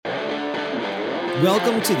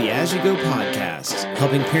Welcome to the As You Go podcast,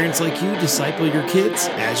 helping parents like you disciple your kids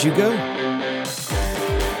as you go.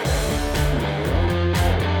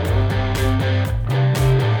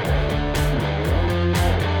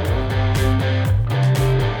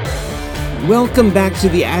 Welcome back to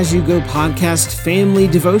the As You Go podcast family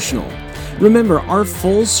devotional. Remember, our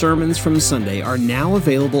full sermons from Sunday are now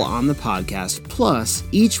available on the podcast. Plus,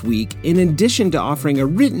 each week, in addition to offering a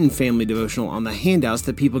written family devotional on the handouts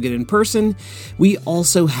that people get in person, we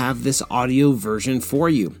also have this audio version for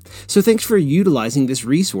you. So thanks for utilizing this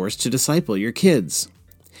resource to disciple your kids.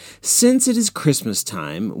 Since it is Christmas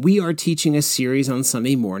time, we are teaching a series on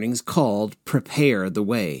Sunday mornings called Prepare the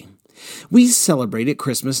Way. We celebrate at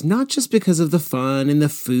Christmas not just because of the fun and the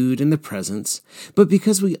food and the presents, but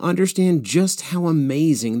because we understand just how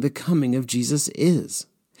amazing the coming of Jesus is.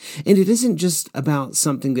 And it isn't just about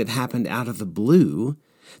something that happened out of the blue.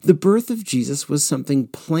 The birth of Jesus was something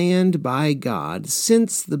planned by God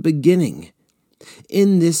since the beginning.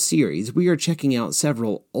 In this series, we are checking out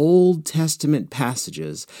several Old Testament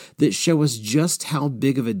passages that show us just how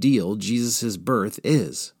big of a deal Jesus' birth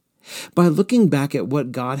is. By looking back at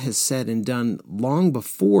what God has said and done long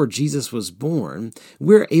before Jesus was born,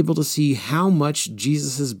 we're able to see how much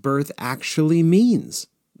Jesus' birth actually means.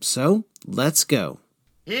 So, let's go.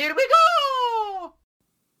 Here we go!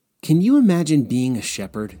 Can you imagine being a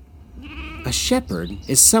shepherd? A shepherd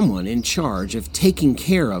is someone in charge of taking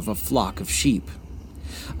care of a flock of sheep.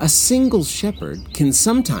 A single shepherd can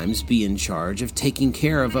sometimes be in charge of taking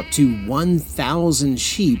care of up to 1,000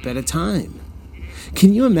 sheep at a time.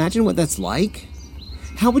 Can you imagine what that's like?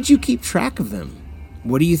 How would you keep track of them?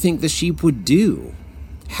 What do you think the sheep would do?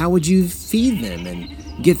 How would you feed them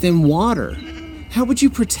and get them water? How would you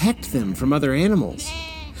protect them from other animals?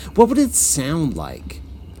 What would it sound like?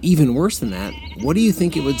 Even worse than that, what do you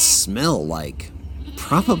think it would smell like?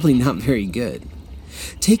 Probably not very good.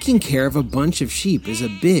 Taking care of a bunch of sheep is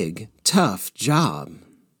a big, tough job.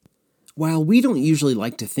 While we don't usually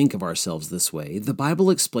like to think of ourselves this way, the Bible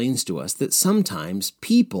explains to us that sometimes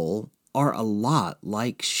people are a lot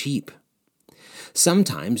like sheep.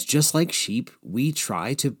 Sometimes, just like sheep, we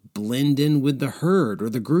try to blend in with the herd or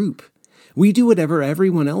the group. We do whatever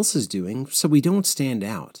everyone else is doing so we don't stand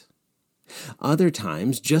out. Other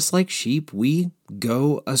times, just like sheep, we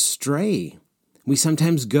go astray. We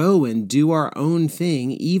sometimes go and do our own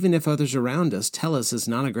thing even if others around us tell us it's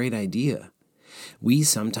not a great idea. We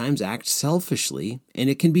sometimes act selfishly, and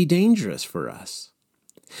it can be dangerous for us.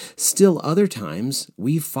 Still other times,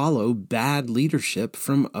 we follow bad leadership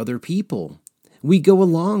from other people. We go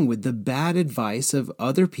along with the bad advice of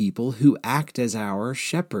other people who act as our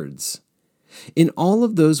shepherds. In all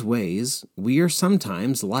of those ways, we are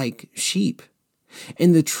sometimes like sheep.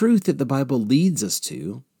 And the truth that the Bible leads us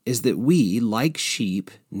to is that we, like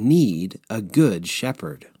sheep, need a good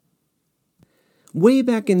shepherd. Way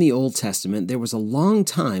back in the Old Testament, there was a long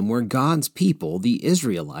time where God's people, the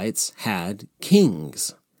Israelites, had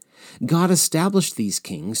kings. God established these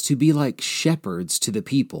kings to be like shepherds to the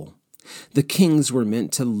people. The kings were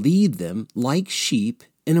meant to lead them like sheep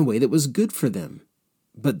in a way that was good for them.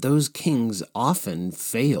 But those kings often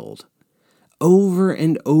failed. Over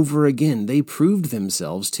and over again, they proved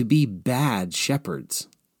themselves to be bad shepherds.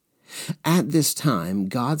 At this time,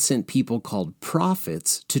 God sent people called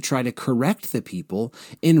prophets to try to correct the people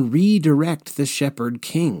and redirect the shepherd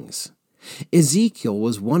kings. Ezekiel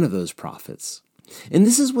was one of those prophets. And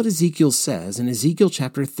this is what Ezekiel says in Ezekiel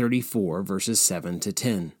chapter 34, verses 7 to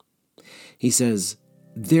 10. He says,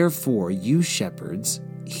 "Therefore, you shepherds,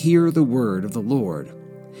 hear the word of the Lord.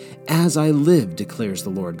 As I live, declares the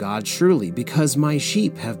Lord God, surely because my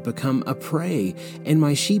sheep have become a prey, and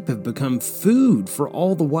my sheep have become food for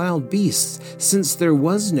all the wild beasts, since there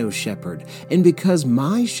was no shepherd, and because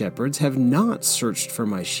my shepherds have not searched for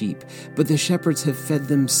my sheep, but the shepherds have fed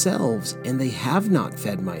themselves, and they have not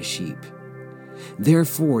fed my sheep.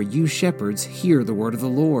 Therefore, you shepherds, hear the word of the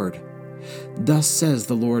Lord. Thus says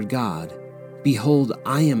the Lord God, Behold,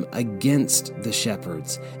 I am against the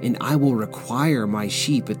shepherds, and I will require my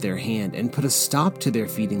sheep at their hand, and put a stop to their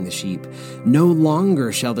feeding the sheep. No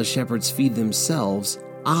longer shall the shepherds feed themselves.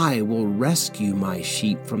 I will rescue my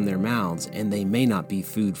sheep from their mouths, and they may not be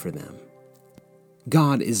food for them."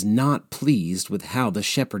 God is not pleased with how the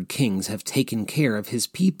shepherd kings have taken care of his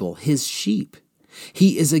people, his sheep.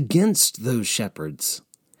 He is against those shepherds.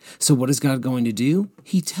 So what is God going to do?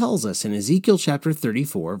 He tells us in Ezekiel chapter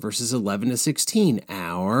 34, verses 11 to 16,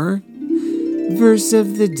 our verse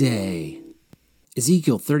of the day.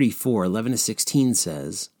 Ezekiel 34, 11 to 16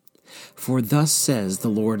 says, "For thus says the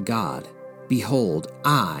Lord God, Behold,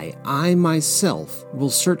 I myself will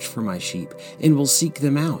search for my sheep and will seek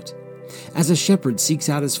them out. As a shepherd seeks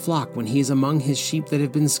out his flock when he is among his sheep that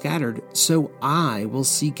have been scattered, so I will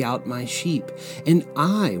seek out my sheep, and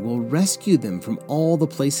I will rescue them from all the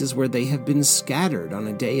places where they have been scattered on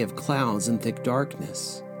a day of clouds and thick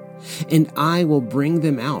darkness. And I will bring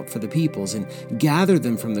them out for the peoples and gather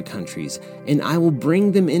them from the countries, and I will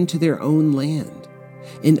bring them into their own land.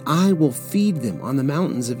 And I will feed them on the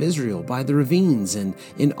mountains of Israel, by the ravines, and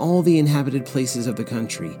in all the inhabited places of the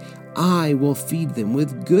country. I will feed them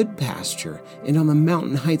with good pasture, and on the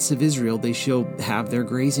mountain heights of Israel they shall have their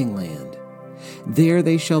grazing land. There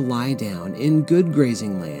they shall lie down in good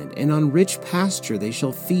grazing land, and on rich pasture they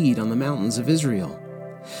shall feed on the mountains of Israel.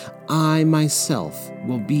 I myself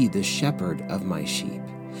will be the shepherd of my sheep,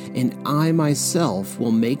 and I myself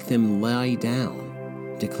will make them lie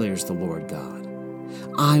down, declares the Lord God.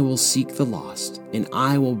 I will seek the lost, and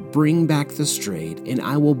I will bring back the strayed, and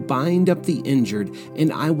I will bind up the injured,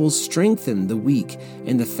 and I will strengthen the weak,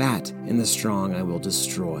 and the fat and the strong I will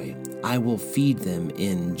destroy. I will feed them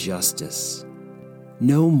in justice.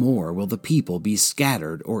 No more will the people be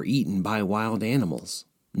scattered or eaten by wild animals.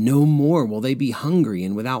 No more will they be hungry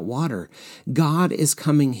and without water. God is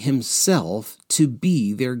coming himself to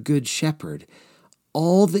be their good shepherd.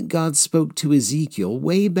 All that God spoke to Ezekiel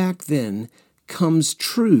way back then comes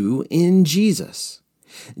true in Jesus.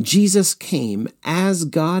 Jesus came as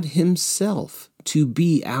God himself to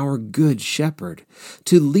be our good shepherd,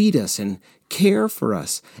 to lead us and care for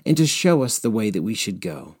us, and to show us the way that we should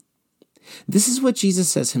go. This is what Jesus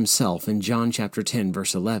says himself in John chapter 10,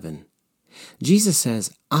 verse 11. Jesus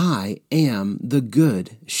says, I am the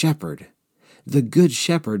good shepherd. The good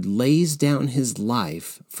shepherd lays down his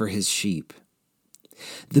life for his sheep.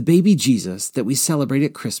 The baby Jesus that we celebrate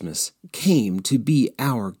at Christmas came to be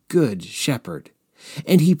our good shepherd,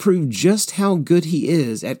 and he proved just how good he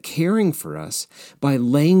is at caring for us by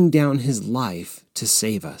laying down his life to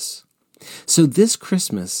save us. So this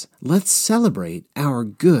Christmas, let's celebrate our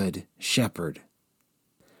good shepherd.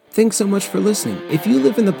 Thanks so much for listening. If you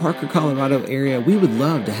live in the Parker, Colorado area, we would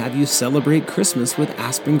love to have you celebrate Christmas with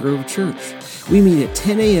Aspen Grove Church. We meet at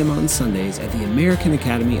 10 a.m. on Sundays at the American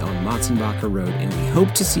Academy on Motzenbacher Road, and we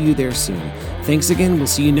hope to see you there soon. Thanks again. We'll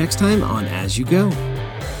see you next time on As You Go.